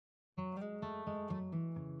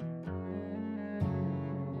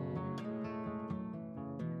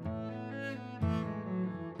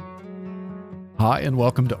Hi, and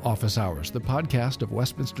welcome to Office Hours, the podcast of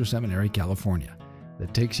Westminster Seminary, California,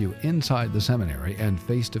 that takes you inside the seminary and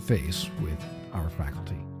face-to-face with our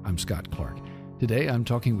faculty. I'm Scott Clark. Today, I'm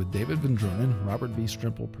talking with David Van Drunen, Robert B.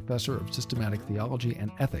 Strimple Professor of Systematic Theology and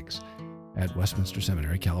Ethics at Westminster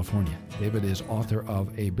Seminary, California. David is author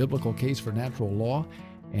of A Biblical Case for Natural Law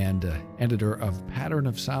and editor of Pattern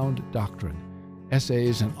of Sound Doctrine,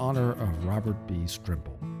 Essays in Honor of Robert B.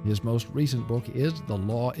 Strimple. His most recent book is The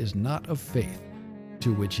Law is Not of Faith,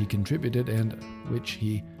 to which he contributed and which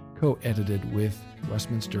he co-edited with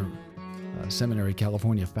Westminster Seminary,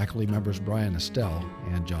 California faculty members Brian Estelle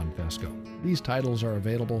and John Fesco. These titles are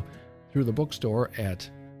available through the bookstore at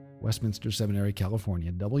Westminster Seminary,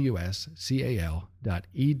 California,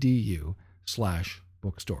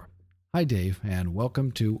 wscal.edu/bookstore. Hi, Dave, and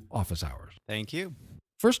welcome to Office Hours. Thank you.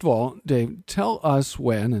 First of all, Dave, tell us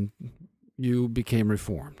when you became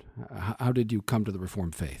Reformed. How did you come to the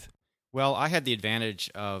Reformed faith? Well, I had the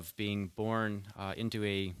advantage of being born into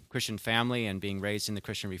a Christian family and being raised in the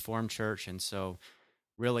Christian Reformed Church, and so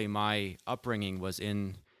really my upbringing was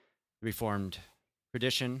in the Reformed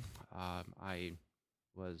tradition. I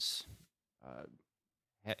was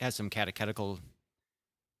had some catechetical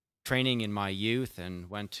training in my youth and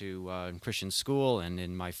went to Christian school and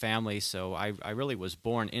in my family, so I really was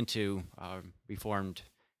born into Reformed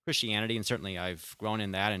Christianity, and certainly I've grown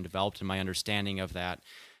in that and developed in my understanding of that.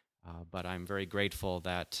 But I'm very grateful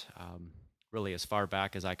that really as far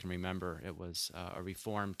back as I can remember, it was a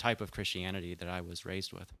Reformed type of Christianity that I was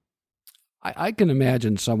raised with. I can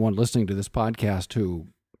imagine someone listening to this podcast who,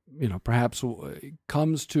 perhaps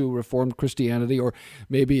comes to Reformed Christianity or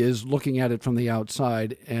maybe is looking at it from the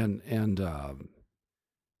outside and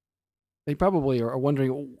they probably are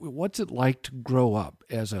wondering, what's it like to grow up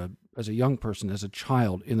as a young person, as a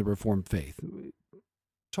child in the Reformed faith?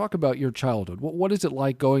 Talk about your childhood. What is it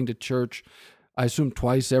like going to church, I assume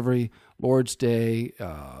twice every Lord's Day,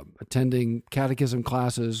 attending catechism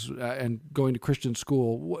classes, and going to Christian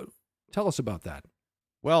school? Tell us about that.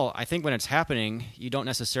 Well, I think when it's happening, you don't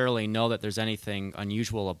necessarily know that there's anything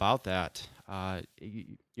unusual about that.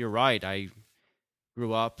 You're right. I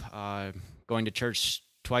grew up going to church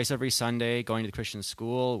twice every Sunday, going to the Christian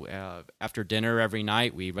school. After dinner every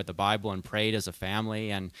night, we read the Bible and prayed as a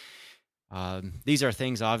family, and these are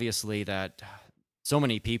things, obviously, that so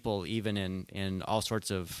many people, even in all sorts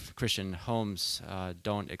of Christian homes,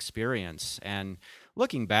 don't experience. And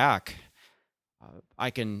looking back,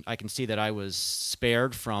 I can see that I was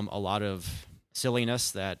spared from a lot of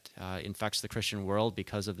silliness that infects the Christian world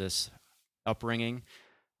because of this upbringing.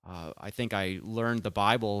 I think I learned the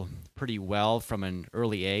Bible pretty well from an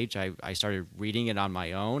early age. I started reading it on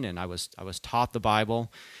my own, and I was taught the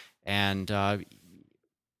Bible, and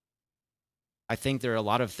I think there are a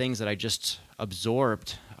lot of things that I just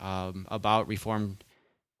absorbed about Reformed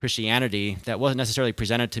Christianity that wasn't necessarily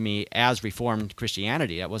presented to me as Reformed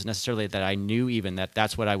Christianity. That wasn't necessarily that I knew even that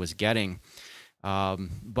that's what I was getting.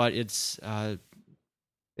 But it's a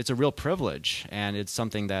real privilege, and it's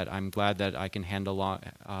something that I'm glad that I can hand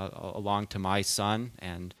along to my son.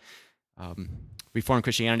 And Reformed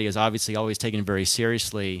Christianity is obviously always taken very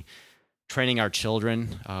seriously. Training our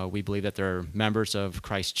children, we believe that they're members of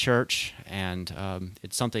Christ Church, and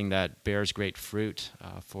it's something that bears great fruit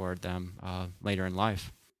for them later in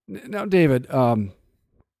life. Now, David, I'm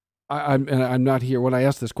not here. When I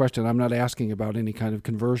ask this question, I'm not asking about any kind of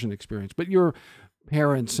conversion experience, but your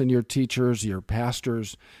parents and your teachers, your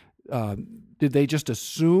pastors, did they just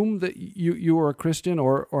assume that you were a Christian,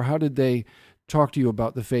 or how did they talk to you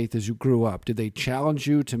about the faith as you grew up? Did they challenge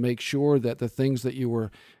you to make sure that the things that you were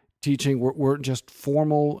teaching weren't just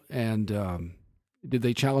formal, and did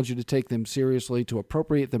they challenge you to take them seriously, to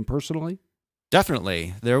appropriate them personally?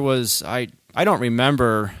 Definitely. There was, I don't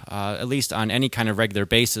remember, at least on any kind of regular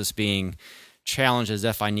basis, being challenged as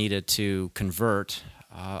if I needed to convert.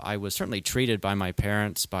 I was certainly treated by my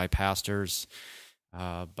parents, by pastors,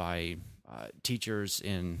 by teachers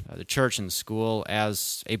in the church and the school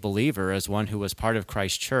as a believer, as one who was part of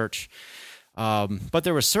Christ Church. But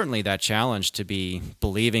there was certainly that challenge to be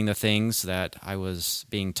believing the things that I was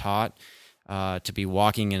being taught, to be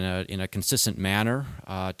walking in a consistent manner,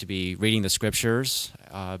 to be reading the Scriptures,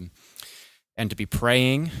 and to be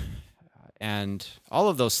praying, and all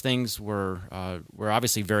of those things were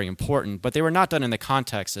obviously very important. But they were not done in the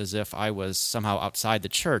context as if I was somehow outside the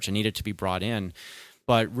church and needed to be brought in,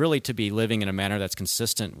 but really to be living in a manner that's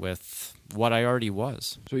consistent with what I already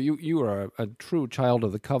was. So you are a true child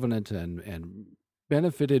of the covenant and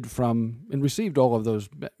benefited from and received all of those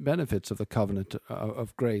benefits of the covenant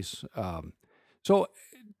of grace. So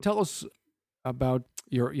tell us about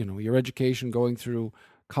your education going through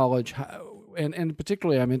college. and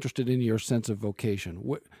particularly I'm interested in your sense of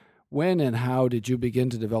vocation. When and how did you begin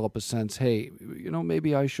to develop a sense, hey,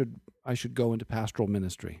 maybe I should go into pastoral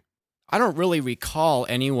ministry? I don't really recall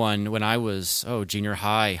anyone when I was junior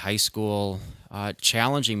high, high school,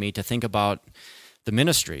 challenging me to think about the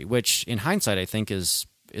ministry, which in hindsight I think is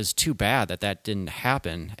too bad that didn't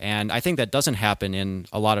happen. And I think that doesn't happen in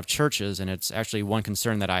a lot of churches, and it's actually one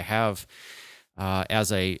concern that I have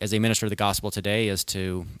as a minister of the gospel today is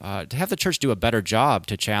to have the church do a better job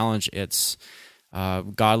to challenge its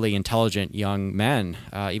godly, intelligent young men,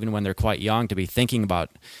 even when they're quite young, to be thinking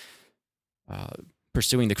about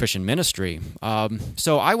pursuing the Christian ministry.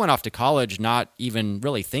 So I went off to college not even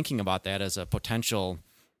really thinking about that as a potential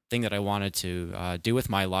thing that I wanted to do with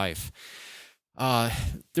my life.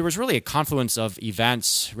 There was really a confluence of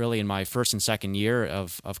events really in my first and second year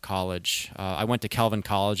of college. I went to Calvin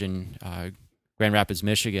College in Grand Rapids,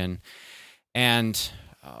 Michigan, and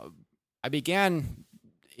I began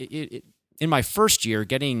in my first year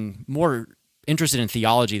getting more interested in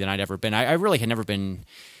theology than I'd ever been. I really had never been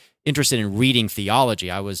interested in reading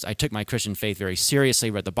theology. I took my Christian faith very seriously,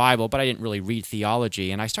 read the Bible, but I didn't really read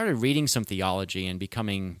theology. And I started reading some theology and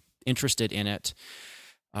becoming interested in it.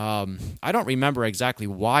 I don't remember exactly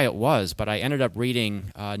why it was, but I ended up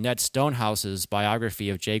reading Ned Stonehouse's biography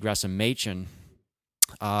of J. Gresham Machen.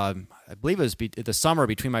 I believe it was the summer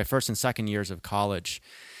between my first and second years of college.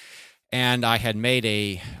 And I had made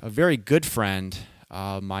a very good friend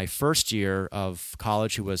my first year of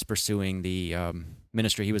college who was pursuing the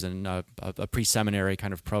ministry. He was in a pre-seminary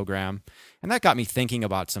kind of program, and that got me thinking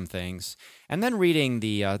about some things. And then reading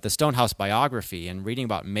the Stonehouse biography and reading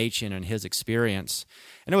about Machen and his experience.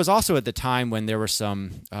 And it was also at the time when there were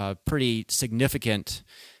some pretty significant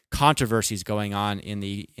controversies going on in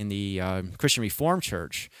the Christian Reformed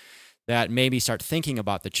Church that made me start thinking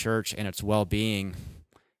about the church and its well-being.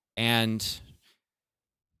 And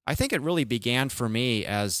I think it really began for me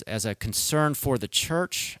as a concern for the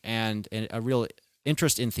church and a real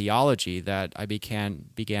interest in theology that I began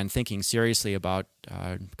thinking seriously about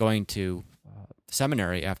going to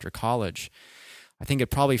seminary after college. I think it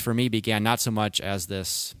probably for me began not so much as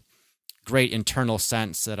this great internal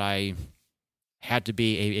sense that I had to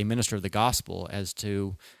be a minister of the gospel, as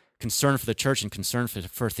to concern for the church and concern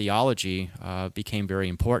for theology became very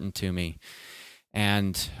important to me.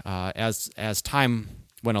 And as time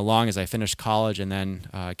went along, as I finished college and then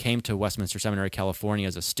came to Westminster Seminary, California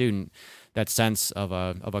as a student, that sense of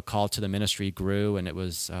a call to the ministry grew, and it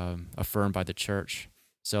was affirmed by the church.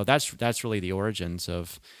 So that's really the origins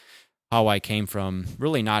of how I came from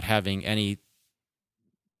really not having any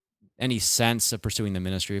sense of pursuing the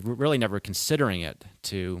ministry, really never considering it,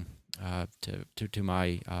 to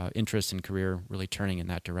my interest and career really turning in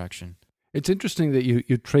that direction. It's interesting that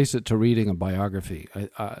you trace it to reading a biography.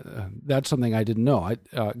 That's something I didn't know.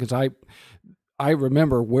 Because I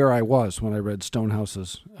remember where I was when I read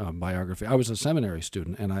Stonehouse's biography. I was a seminary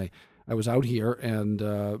student, and I was out here, and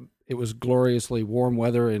it was gloriously warm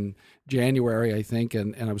weather in January, I think,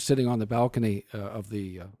 and I was sitting on the balcony of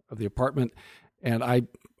the apartment, and I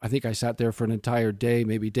think I sat there for an entire day,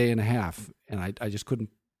 maybe day and a half, and I just couldn't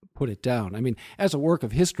put it down. I mean, as a work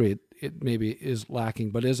of history, it maybe is lacking,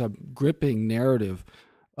 but as a gripping narrative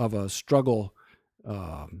of a struggle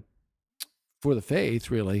for the faith,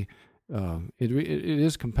 really, it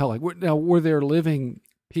is compelling. Now, were there living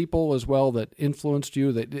people as well that influenced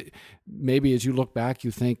you, that maybe as you look back,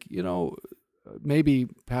 you think, maybe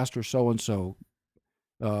Pastor so-and-so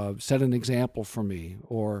set an example for me,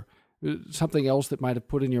 or something else that might have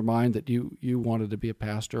put in your mind that you wanted to be a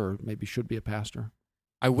pastor, or maybe should be a pastor?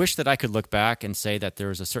 I wish that I could look back and say that there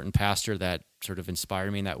was a certain pastor that sort of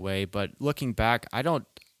inspired me in that way, but looking back, I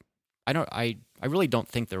really don't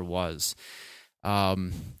think there was.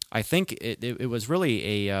 I think it was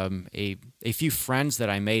really a few friends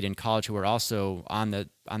that I made in college who were also on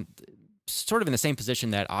sort of in the same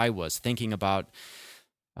position that I was, thinking about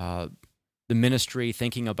the ministry,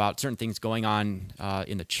 thinking about certain things going on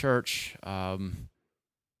in the church,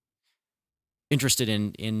 interested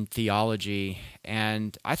in theology,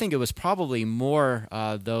 and I think it was probably more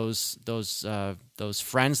those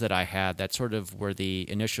friends that I had that sort of were the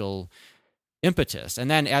initial impetus. And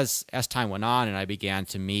then as time went on, and I began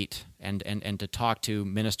to meet and to talk to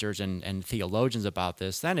ministers and theologians about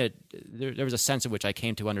this, then there was a sense in which I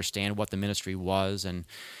came to understand what the ministry was and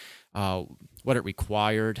what it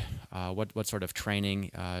required, what sort of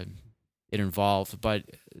training it involved. But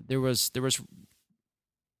there was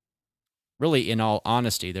really, in all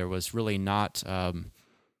honesty, there was really not,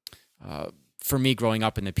 for me growing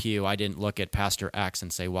up in the pew, I didn't look at Pastor X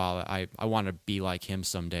and say, wow, I want to be like him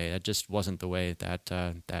someday. That just wasn't the way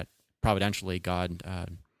that providentially, God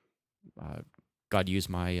used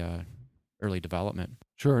my early development.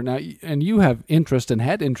 Sure. Now, and you have interest and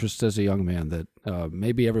had interest as a young man that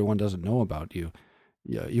maybe everyone doesn't know about you.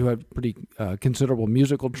 You had pretty considerable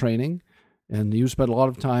musical training, and you spent a lot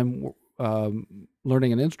of time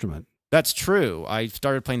learning an instrument. That's true. I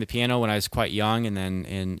started playing the piano when I was quite young, and then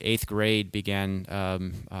in 8th grade began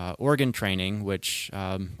organ training, which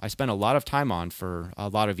I spent a lot of time on for a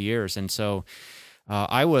lot of years. And so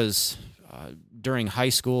I was, during high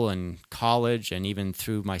school and college and even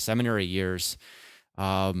through my seminary years,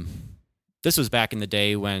 this was back in the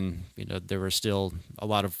day when there were still a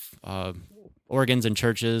lot of organs in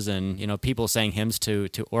churches, and people sang hymns to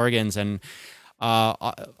organs, and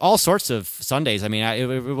all sorts of Sundays. I mean,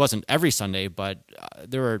 it wasn't every Sunday, but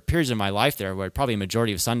there were periods in my life there where probably a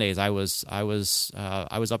majority of Sundays I was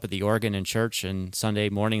up at the organ in church, and Sunday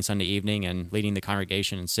morning, Sunday evening, and leading the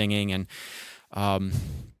congregation and singing. And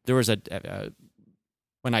there was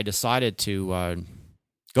when I decided to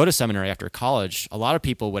go to seminary after college, a lot of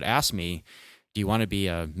people would ask me, "Do you want to be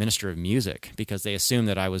a minister of music?" Because they assumed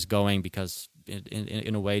that I was going because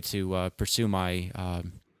in a way to pursue my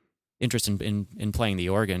interest in playing the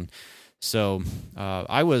organ. So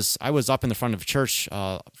I was up in the front of church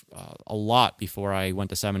a lot before I went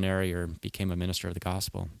to seminary or became a minister of the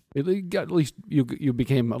gospel. At least you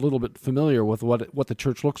became a little bit familiar with what the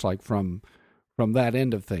church looks like from that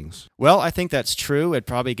end of things. Well, I think that's true. It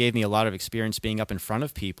probably gave me a lot of experience being up in front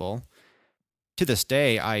of people. To this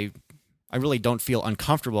day, I really don't feel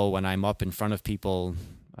uncomfortable when I'm up in front of people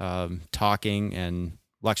talking and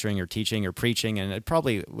lecturing or teaching or preaching, and it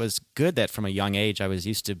probably was good that from a young age I was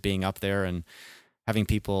used to being up there and having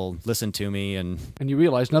people listen to me, and you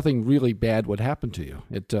realize nothing really bad would happen to you.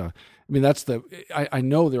 I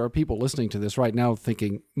know there are people listening to this right now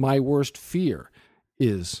thinking my worst fear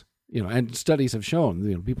is, and studies have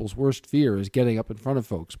shown, people's worst fear is getting up in front of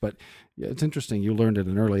folks. But it's interesting you learned at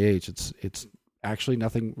an early age. It's actually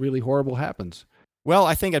nothing really horrible happens. Well,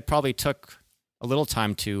 I think it probably took a little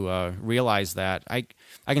time to realize that. I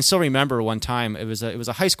can still remember one time it was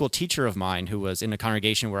a high school teacher of mine who was in a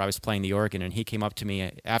congregation where I was playing the organ, and he came up to me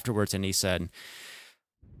afterwards and he said,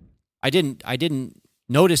 "I didn't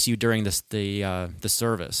notice you during the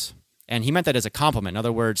service." And he meant that as a compliment. In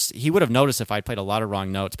other words, he would have noticed if I played a lot of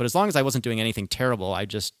wrong notes, but as long as I wasn't doing anything terrible, I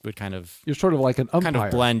just would kind of You're sort of like an umpire. Kind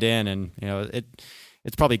of blend in, and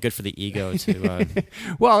it's probably good for the ego to.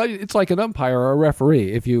 Well, it's like an umpire or a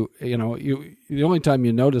referee. If you the only time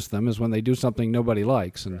you notice them is when they do something nobody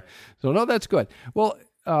likes, and so no, that's good. Well,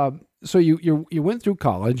 so you went through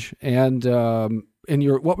college, and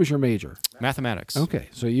what was your major? Mathematics. Okay,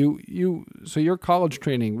 so your college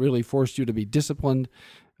training really forced you to be disciplined,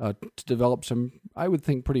 to develop some, I would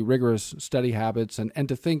think, pretty rigorous study habits, and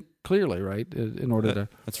to think clearly, right, in order to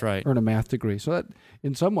that's right. earn a math degree. So that,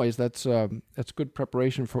 in some ways, that's good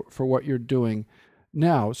preparation for what you're doing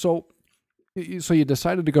now. So you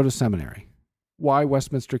decided to go to seminary. Why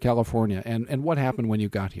Westminster, California, and what happened when you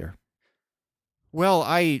got here? Well,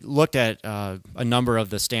 I looked at a number of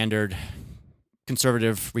the standard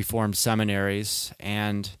conservative Reformed seminaries,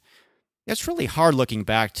 and it's really hard looking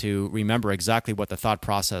back to remember exactly what the thought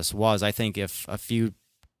process was. I think if a few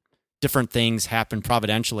different things happened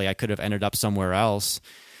providentially, I could have ended up somewhere else.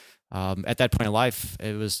 At that point in life,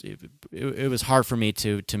 it was hard for me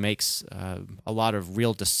to make a lot of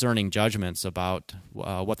real discerning judgments about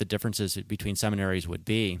what the differences between seminaries would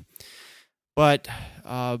be. But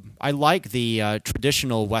I like the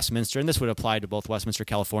traditional Westminster, and this would apply to both Westminster,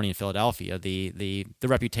 California, and Philadelphia. The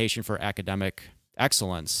reputation for academic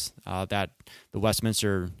excellence that the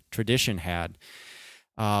Westminster tradition had.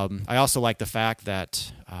 I also like the fact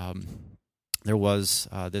that there was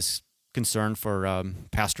this concern for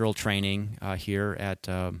pastoral training here at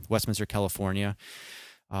Westminster, California.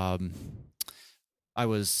 I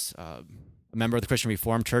was a member of the Christian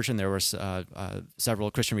Reformed Church, and there were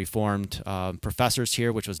several Christian Reformed professors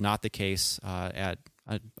here, which was not the case at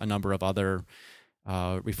a number of other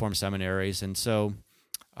Reformed seminaries. And so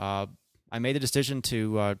I made the decision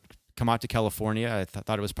to come out to California. I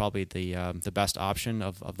thought it was probably the best option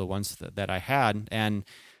of the ones that I had, and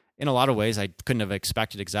in a lot of ways, I couldn't have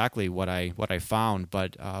expected exactly what I found.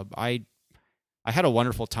 But I had a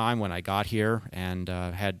wonderful time when I got here, and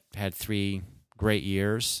had 3 great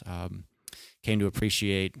years. Came to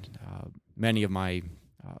appreciate many of my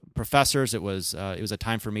professors. It was a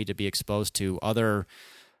time for me to be exposed to other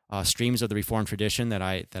streams of the Reformed tradition that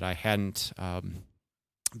I hadn't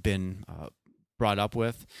been brought up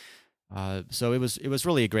with. So it was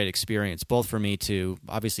really a great experience, both for me to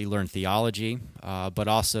obviously learn theology, but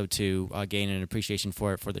also to gain an appreciation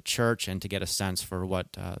for the church, and to get a sense for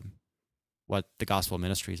what what the gospel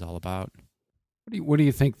ministry is all about. What do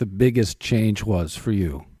you think the biggest change was for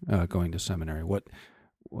you going to seminary? What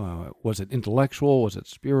was it? Intellectual? Was it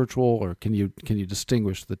spiritual? Or can you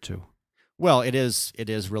distinguish the two? Well, it is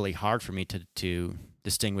really hard for me to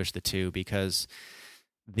distinguish the two, because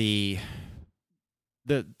the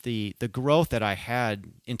growth that I had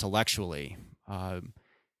intellectually,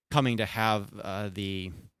 coming to have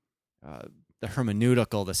the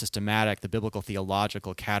hermeneutical, the systematic, the biblical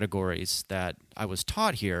theological categories that I was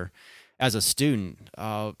taught here as a student,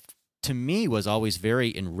 to me was always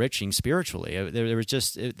very enriching spiritually. There was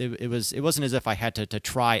just it wasn't as if I had to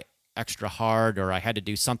try extra hard, or I had to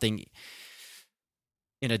do something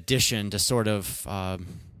in addition to sort of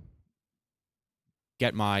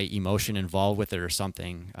get my emotion involved with it or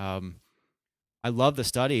something. I love the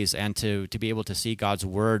studies, and to be able to see God's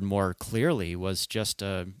Word more clearly was just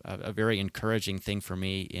a very encouraging thing for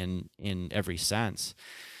me in every sense.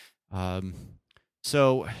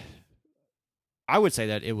 So I would say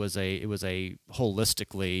that it was a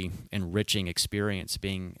holistically enriching experience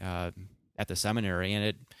being at the seminary,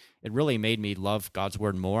 and it really made me love God's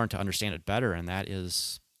Word more and to understand it better. And that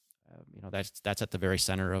is, that's at the very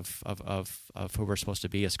center of who we're supposed to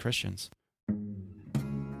be as Christians.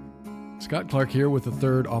 Scott Clark here with the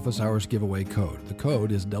third Office Hours giveaway code. The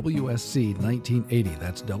code is WSC 1980.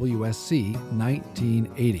 That's WSC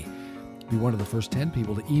 1980. Be one of the first 10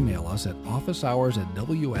 people to email us at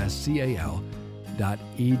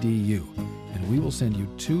officehours@wscal.edu, and we will send you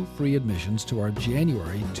 2 free admissions to our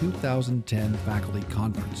January 2010 faculty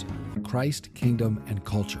conference, Christ, Kingdom, and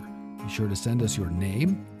Culture. Be sure to send us your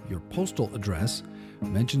name, your postal address,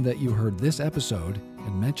 mention that you heard this episode,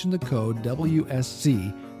 and mention the code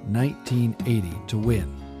WSC 1980 to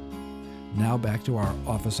win. Now back to our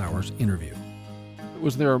Office Hours interview.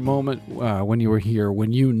 Was there a moment when you were here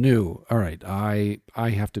when you knew, all right, I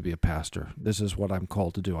have to be a pastor. This is what I'm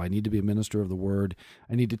called to do. I need to be a minister of the Word.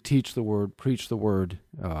 I need to teach the Word, preach the Word.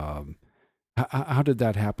 How did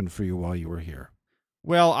that happen for you while you were here?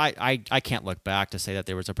 Well, I can't look back to say that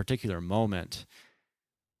there was a particular moment.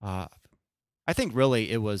 I think really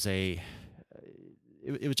it was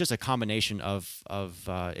just a combination of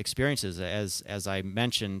experiences, as I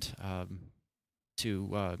mentioned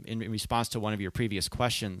in response to one of your previous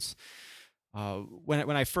questions.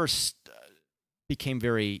 When I first became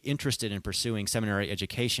very interested in pursuing seminary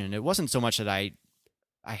education, it wasn't so much that I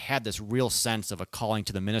had this real sense of a calling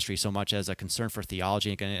to the ministry so much as a concern for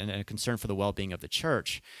theology and a concern for the well-being of the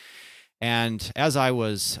church. And as I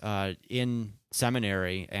was in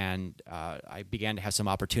seminary, and I began to have some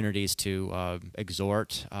opportunities to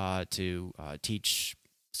exhort, to teach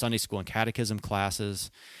Sunday school and catechism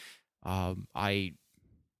classes, I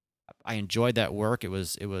enjoyed that work. It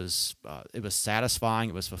was satisfying.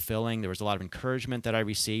 It was fulfilling. There was a lot of encouragement that I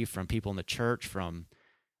received from people in the church, from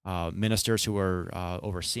ministers who were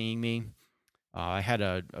overseeing me. I had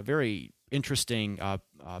a very interesting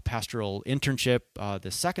pastoral internship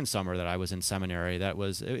the second summer that I was in seminary. That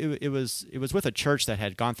was it was with a church that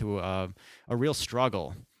had gone through a real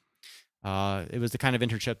struggle. It was the kind of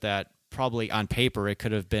internship that probably on paper it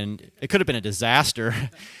could have been a disaster,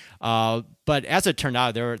 but as it turned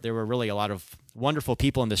out, there were really a lot of wonderful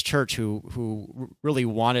people in this church who really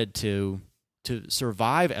wanted to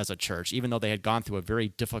survive as a church, even though they had gone through a very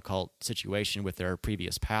difficult situation with their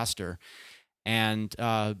previous pastor. And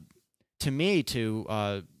to me,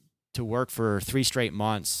 to work for 3 straight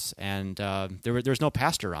months, and there was no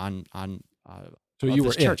pastor on so you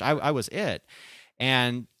were church. I was it,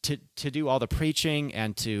 and to do all the preaching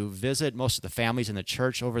and to visit most of the families in the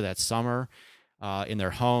church over that summer in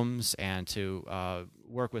their homes, and to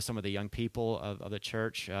work with some of the young people of the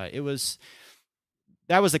church.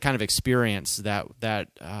 That was the kind of experience that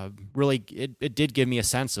really it did give me a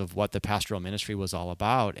sense of what the pastoral ministry was all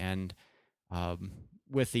about. And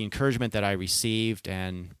with the encouragement that I received,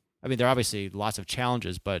 and I mean, there are obviously lots of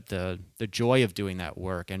challenges, but the joy of doing that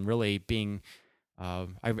work and really being,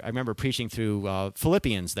 I remember preaching through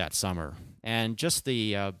Philippians that summer, and just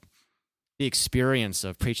the experience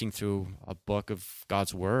of preaching through a book of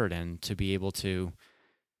God's Word, and to be able to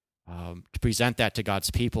present that to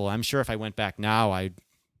God's people. I'm sure if I went back now, I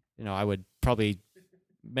would probably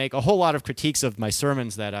make a whole lot of critiques of my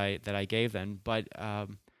sermons that I gave then, but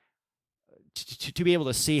to be able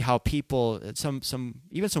to see how people, some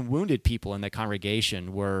wounded people in the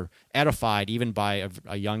congregation, were edified even by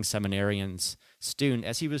a young seminarian's student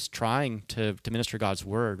as he was trying to minister God's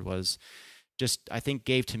Word, was just, I think,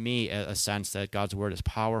 gave to me a sense that God's Word is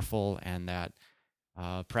powerful, and that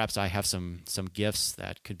perhaps I have some gifts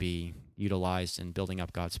that could be utilized in building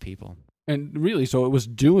up God's people. And really, so it was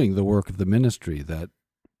doing the work of the ministry that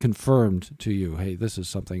confirmed to you, hey, this is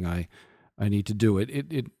something I need to do.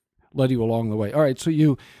 It led you along the way. All right, so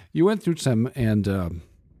you went through SEM, and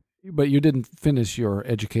but you didn't finish your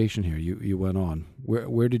education here. You went on.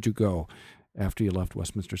 Where did you go after you left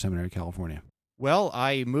Westminster Seminary, California? Well,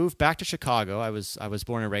 I moved back to Chicago. I was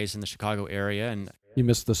born and raised in the Chicago area, and you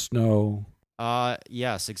missed the snow.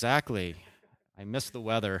 Yes, exactly. I missed the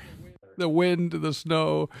weather, the wind, the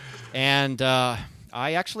snow, and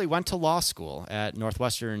I actually went to law school at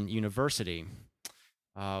Northwestern University.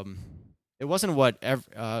 It wasn't what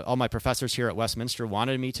all my professors here at Westminster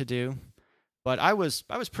wanted me to do, but I was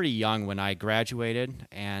pretty young when I graduated,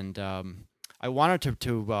 and I wanted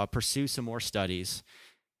to pursue some more studies.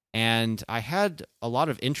 And I had a lot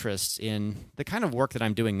of interests in the kind of work that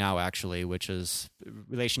I'm doing now, actually, which is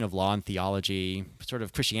relation of law and theology, sort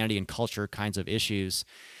of Christianity and culture kinds of issues.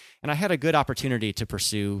 And I had a good opportunity to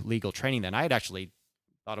pursue legal training then. I had actually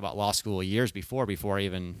thought about law school years before I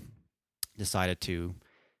even decided to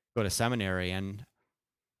go to seminary. And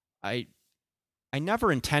I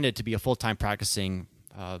never intended to be a full-time practicing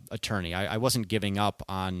attorney. I wasn't giving up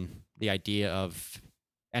on the idea of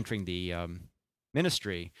entering the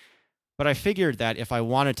ministry, but I figured that if I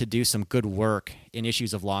wanted to do some good work in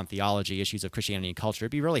issues of law and theology, issues of Christianity and culture,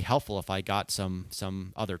 it'd be really helpful if I got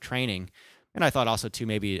some other training. And I thought also too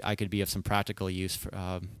maybe I could be of some practical use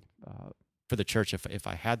for the church if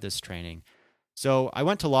I had this training. So I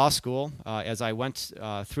went to law school. As I went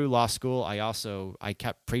through law school, I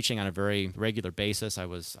kept preaching on a very regular basis. I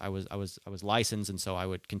was licensed, and so I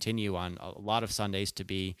would continue on a lot of Sundays to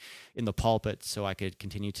be in the pulpit, so I could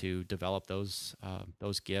continue to develop those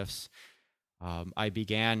gifts. I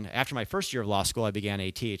began after my first year of law school. I began a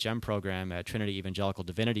THM program at Trinity Evangelical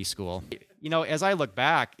Divinity School. As I look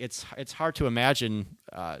back, it's hard to imagine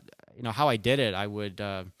how I did it. I would.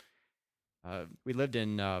 We lived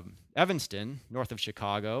in Evanston, north of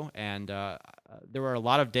Chicago, and there were a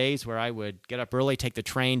lot of days where I would get up early, take the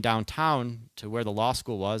train downtown to where the law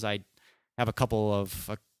school was. I'd have a couple of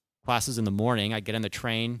classes in the morning. I'd get in the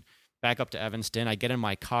train, back up to Evanston. I'd get in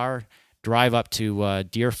my car, drive up to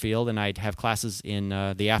Deerfield, and I'd have classes in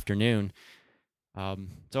the afternoon.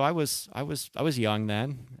 So I was young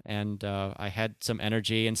then, and I had some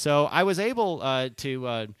energy, and so I was able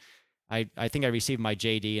to. I think I received my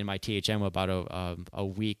JD and my THM about a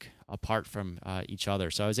week apart from each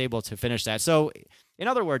other, so I was able to finish that. So, in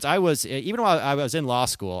other words, I was even while I was in law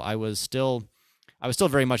school, I was still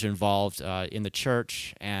very much involved in the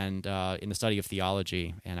church and in the study of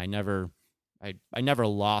theology, and I never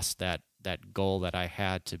lost that goal that I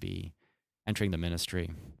had to be entering the ministry.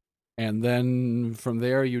 And then from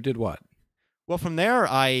there, you did what? Well, from there,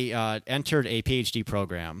 I entered a PhD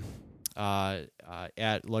program.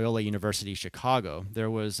 At Loyola University Chicago.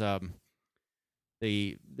 There was there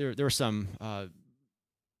were some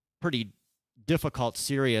pretty difficult,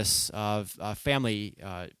 serious family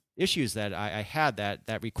issues that I had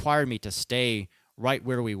that required me to stay right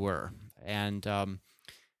where we were, and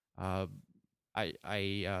I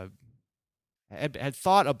had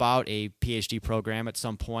thought about a PhD program at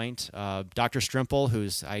some point. Dr. Strimple, who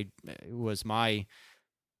was my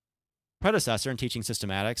predecessor in teaching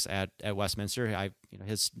systematics at Westminster.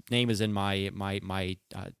 His name is in my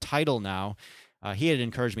title now. He had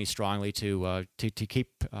encouraged me strongly to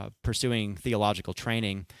keep pursuing theological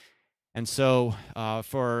training, and so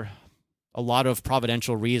for a lot of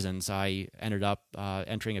providential reasons, I ended up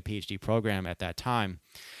entering a PhD program at that time,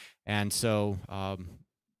 and so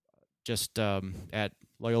just at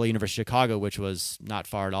Loyola University Chicago, which was not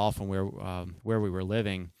far at all from where we were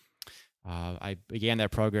living. I began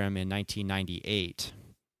that program in 1998.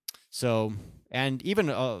 So, and even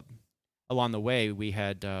along the way, we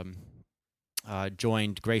had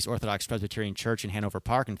joined Grace Orthodox Presbyterian Church in Hanover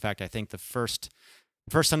Park. In fact, I think the first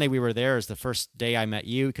Sunday we were there is the first day I met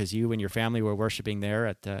you, because you and your family were worshiping there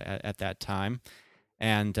at that time.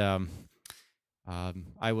 And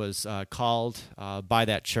I was called by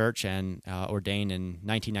that church and ordained in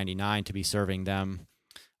 1999 to be serving them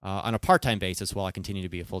on a part-time basis while I continue to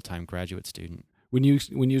be a full-time graduate student. When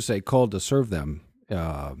you say called to serve them,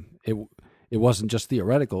 it wasn't just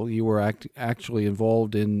theoretical. You were actually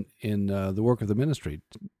involved in the work of the ministry.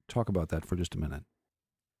 Talk about that for just a minute.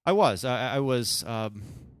 I was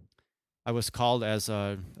called as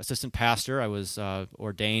an assistant pastor. I was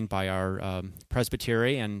ordained by our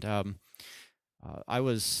presbytery, and I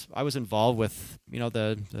was involved with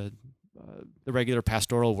the regular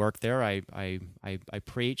pastoral work there. I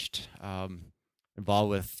preached, involved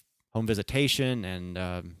with home visitation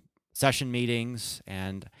and session meetings,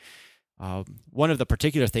 and one of the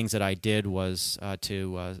particular things that I did was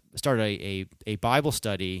to start a Bible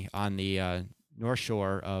study on the North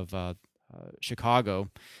Shore of Chicago,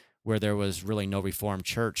 where there was really no Reformed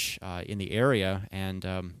church in the area,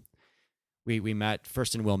 and we met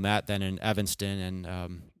first in Wilmette, then in Evanston,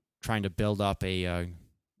 and trying to build up a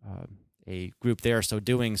group there. So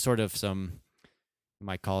doing sort of some, you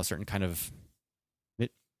might call a certain kind of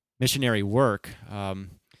missionary work,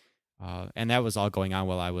 and that was all going on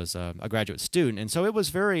while I was a graduate student. And so it was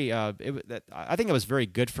very, I think it was very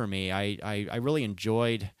good for me. I really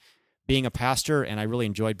enjoyed being a pastor, and I really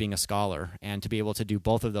enjoyed being a scholar. And to be able to do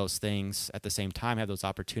both of those things at the same time, have those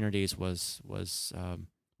opportunities was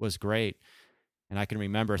great. And I can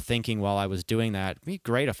remember thinking while I was doing that, it'd be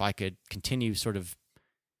great if I could continue sort of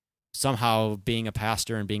somehow being a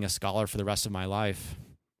pastor and being a scholar for the rest of my life.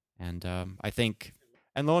 And I think,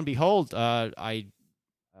 and lo and behold, I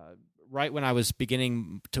right when I was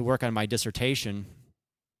beginning to work on my dissertation,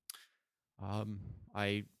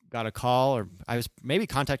 I got a call, or I was maybe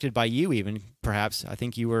contacted by you even, perhaps. I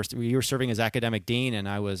think you were serving as academic dean, and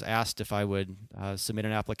I was asked if I would submit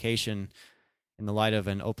an application in the light of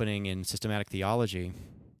an opening in systematic theology.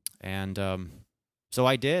 And so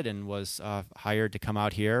I did, and was hired to come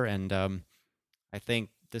out here, and I think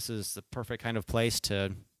this is the perfect kind of place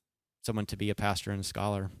to someone to be a pastor and a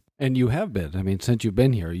scholar. And you have been. I mean, since you've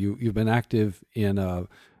been here, you've been active in a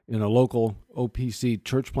local OPC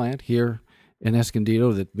church plant here in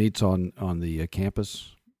Escondido that meets on the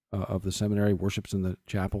campus of the seminary, worships in the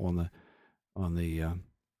chapel on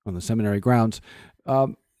the seminary grounds.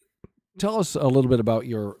 Tell us a little bit about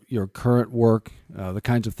your current work, the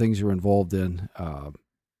kinds of things you're involved in.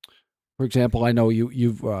 For example, I know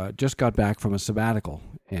you've just got back from a sabbatical,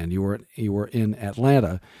 and you were in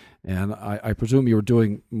Atlanta, and I presume you were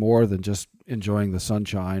doing more than just enjoying the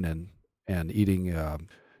sunshine and eating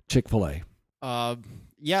Chick-fil-A.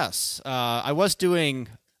 Yes, I was doing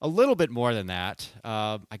a little bit more than that.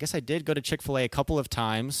 I guess I did go to Chick-fil-A a couple of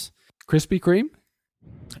times. Krispy Kreme?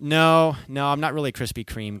 No, I'm not really a Krispy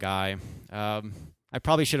Kreme guy. I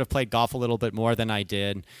probably should have played golf a little bit more than I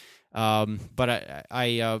did. But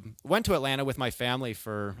I went to Atlanta with my family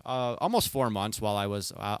for almost 4 months while I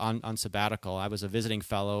was on sabbatical. I was a visiting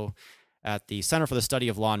fellow at the Center for the Study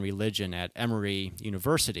of Law and Religion at Emory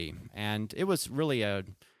University, and it was really a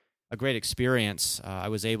great experience. I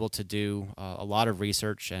was able to do a lot of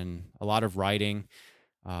research and a lot of writing,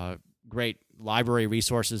 great library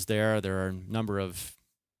resources there. There are a number of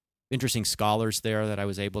interesting scholars there that I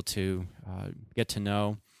was able to get to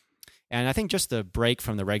know. And I think just the break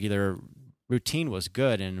from the regular routine was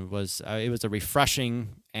good, and it was a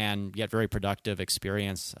refreshing and yet very productive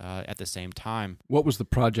experience at the same time. What was the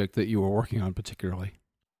project that you were working on particularly?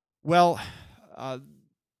 Well,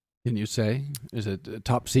 can you say? Is it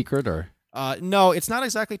top secret or? No, it's not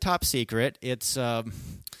exactly top secret. It's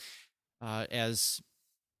as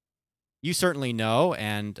you certainly know,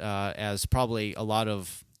 and as probably a lot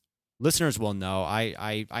of listeners will know,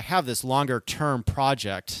 I have this longer-term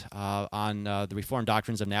project on the Reformed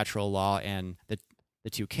doctrines of natural law and the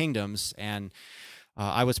two kingdoms, and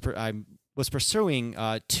I was pursuing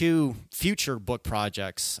two future book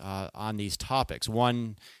projects on these topics.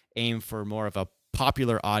 One aimed for more of a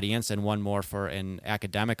popular audience, and one more for an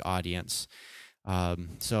academic audience.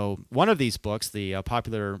 So one of these books, the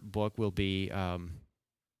popular book, will be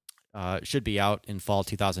should be out in fall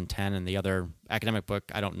 2010, and the other academic book,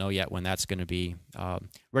 I don't know yet when that's going to be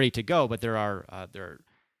ready to go. But there's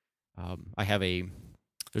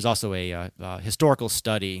also a historical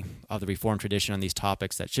study of the Reformed tradition on these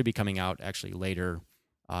topics that should be coming out actually later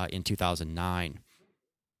in 2009.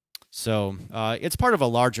 So it's part of a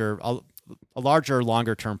larger,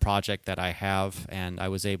 longer-term project that I have, and I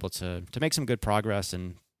was able to make some good progress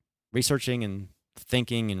in researching and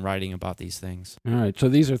thinking and writing about these things. All right, so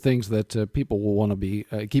these are things that people will want to be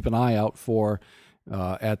keep an eye out for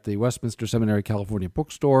at the Westminster Seminary California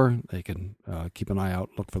bookstore. They can keep an eye out,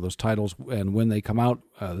 look for those titles, and when they come out,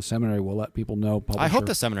 the seminary will let people know. Publisher. I hope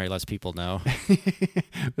the seminary lets people know.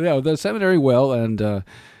 Yeah, the seminary will, and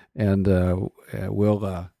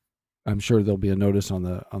will. I'm sure there'll be a notice on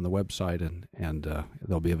the website, and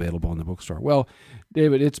they'll be available in the bookstore. Well,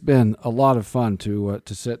 David, it's been a lot of fun to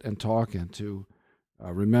sit and talk and to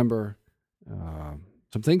remember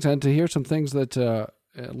some things and to hear some things that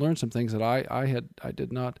learn some things that I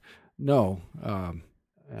did not know,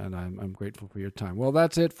 and I'm grateful for your time. Well,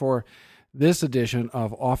 that's it for this edition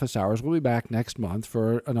of Office Hours. We'll be back next month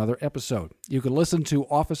for another episode. You can listen to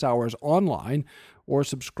Office Hours online or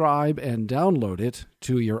subscribe and download it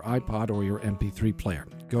to your iPod or your MP3 player.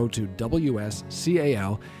 Go to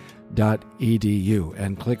wscal.edu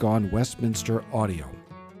and click on Westminster Audio.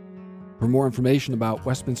 For more information about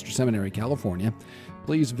Westminster Seminary, California,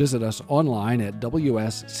 please visit us online at wscal.edu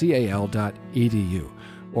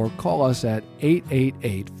or call us at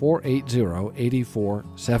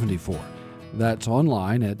 888-480-8474. That's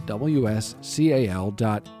online at wscal.edu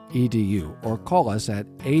or call us at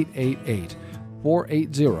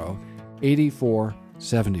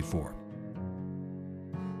 888-480-8474.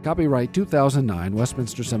 Copyright 2009,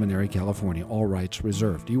 Westminster Seminary, California, all rights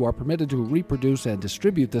reserved. You are permitted to reproduce and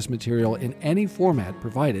distribute this material in any format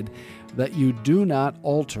provided that you do not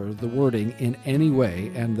alter the wording in any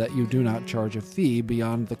way and that you do not charge a fee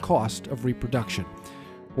beyond the cost of reproduction.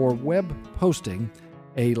 For web posting,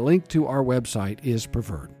 a link to our website is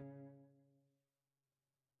preferred.